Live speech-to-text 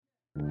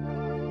Yeah,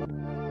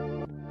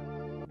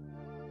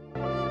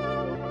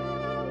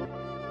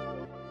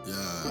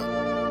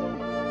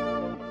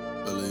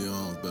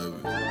 Billions, baby.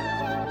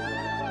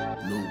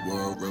 New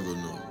world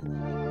revenue.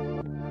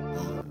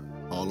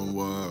 Harlem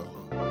world.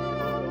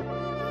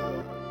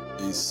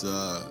 East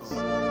side.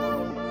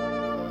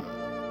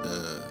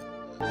 Yeah.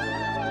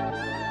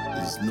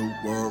 This new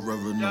world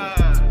revenue.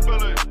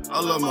 I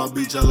love my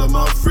beach, I love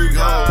my freak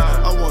hoes.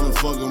 I wanna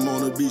fuck him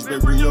on the beach,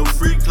 baby, bring your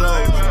freak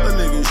clothes. A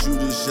nigga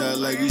shoot his shot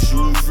like he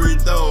shooting free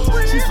throws.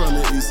 She from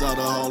the east side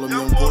of Harlem,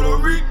 young Puerto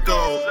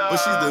Rico. But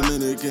she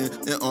Dominican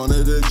and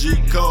honor the G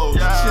code.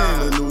 She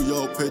ain't a New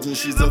York pigeon,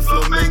 she's a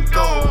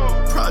flamenco.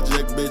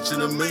 Project bitch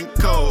in a mink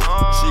coat.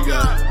 She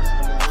got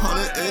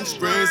 100-inch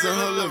screens in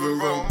her living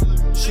room.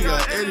 She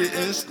got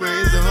 80-inch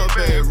screens in her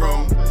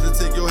bedroom. To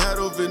take your hat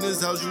off in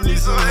this house, you need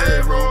some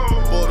headroom.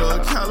 Bought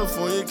her a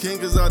California king,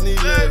 cause I need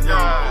leg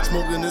room.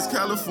 Smoking this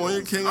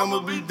California king,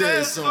 I'ma be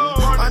dead soon.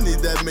 I need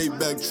that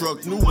Maybach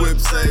truck, new whip,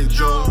 say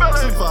Joan.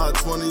 Survived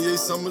 28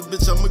 summers,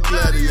 bitch, I'm a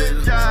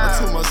gladiator. I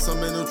told my son,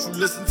 man, don't you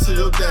listen to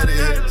your daddy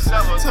haters.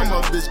 Tell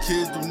my bitch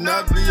kids, do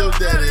not be your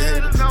daddy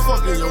hater.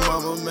 Fucking your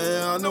mama,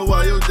 man, I know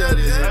why your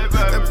daddy hater.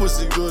 That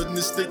pussy good and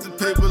it stick to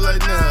paper like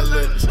 9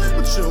 letters.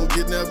 But you don't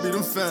get that, be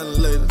them family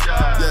later.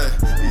 Yeah,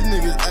 these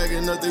niggas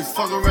acting up, they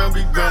fuck around,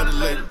 be grounded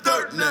later.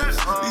 Dirt naps,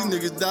 these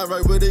niggas die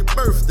right where they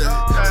birthday.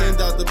 Same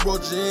doctor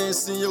brought you in,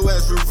 seen your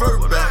ass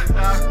revert back.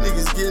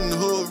 Niggas getting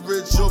hood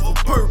rich over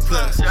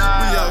perplex. We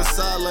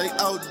outside like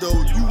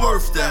outdoor, you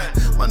worth that.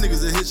 My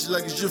niggas will hit you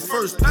like it's your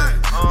first pack.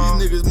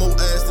 These niggas more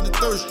ass than the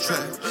thirst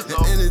trap.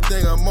 And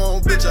anything I'm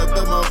on, bitch, I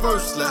bet my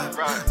verse slap.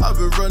 I've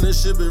been running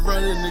shit, been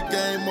running the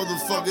game,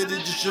 motherfucker, this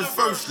just your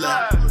first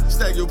lap.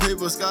 Stack your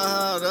paper sky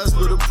high, that's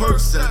where the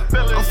perks at.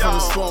 I'm from the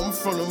swamp, I'm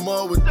from the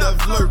mall with that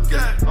lurk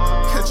at.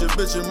 Catch a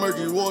bitch in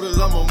murky waters,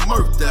 I'ma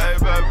murk that.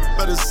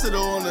 Better sit her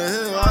on the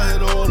hill, I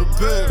hit her on the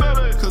pill.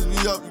 Cause we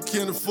up, you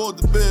can't afford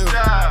the bill.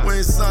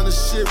 We ain't signing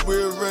shit,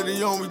 we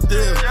already on, we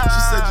deal.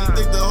 She said you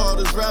think the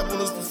hardest rapper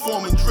was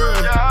performing drill.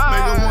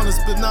 Make her wanna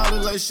spit out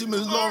like she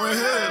Miss Lauryn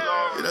Hill.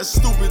 Yeah, that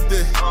stupid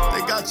dick.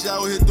 They got you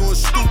out here doing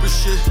stupid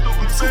shit.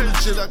 I'm too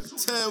legit, I can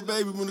tell,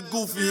 baby, when the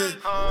goofy hit.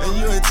 And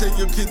you ain't take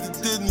your kid to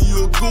Disney,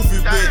 you a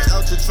goofy bitch.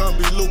 Out here trying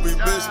to be loopy,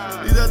 bitch.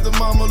 Leave that to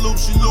mama loop,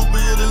 she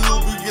loopier than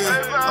loopy get.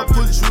 I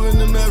put you in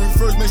the Mary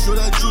first, make sure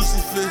that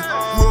juicy fit.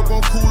 Grew up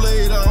on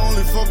Kool-Aid, I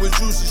only fuck with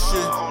juicy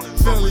shit.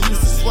 Family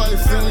used to swipe,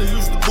 family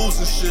used to boost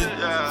and shit.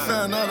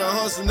 Found out I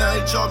hustle, now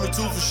they charge me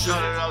too for shit.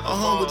 I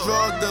hung with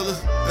drug dealers,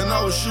 and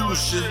I was shooting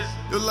shit.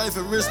 Your life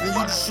at risk, and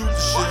you just shoot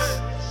the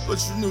shit. But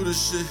you knew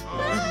this shit.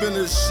 We been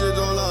this shit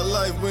all our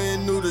life, we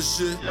ain't new this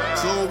shit.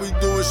 So all we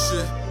do is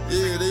shit.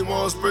 Yeah, they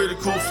wanna spray the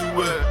koofy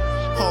wet.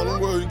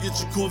 Harlem world, you get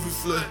your koofy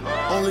flip.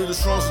 Only the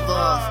strong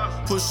survive.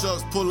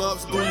 Push-ups,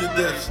 pull-ups, do your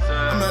dips.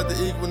 I'm at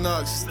the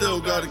Equinox, still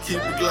gotta keep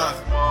it Glock.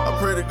 I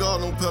pray to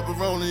God no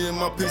pepperoni in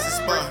my pizza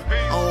spot.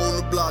 I own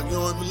the block, you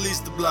don't even lease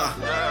the block.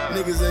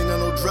 Niggas ain't got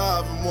no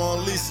drive and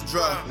want lease to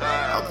drive.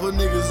 I put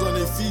niggas on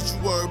their feet,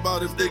 you worry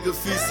about if they could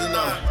feast or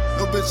not.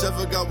 No bitch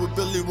ever got what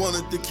Billy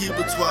wanted to keep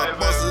it twat.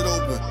 Bust it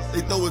open,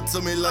 they throw it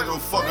to me like I'm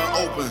fucking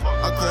open.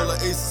 I call her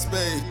ace of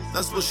spade,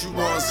 that's what she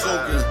want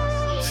soaking.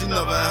 She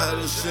never had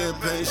a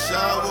champagne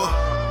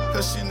shower,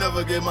 cause she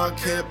never gave my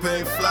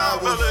campaign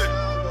flowers.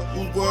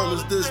 Whose world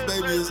is this,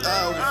 baby, it's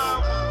ours.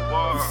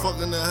 We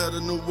fucking ahead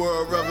of new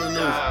world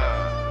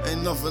revenue.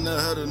 Ain't nothing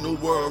ahead of new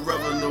world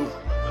revenue.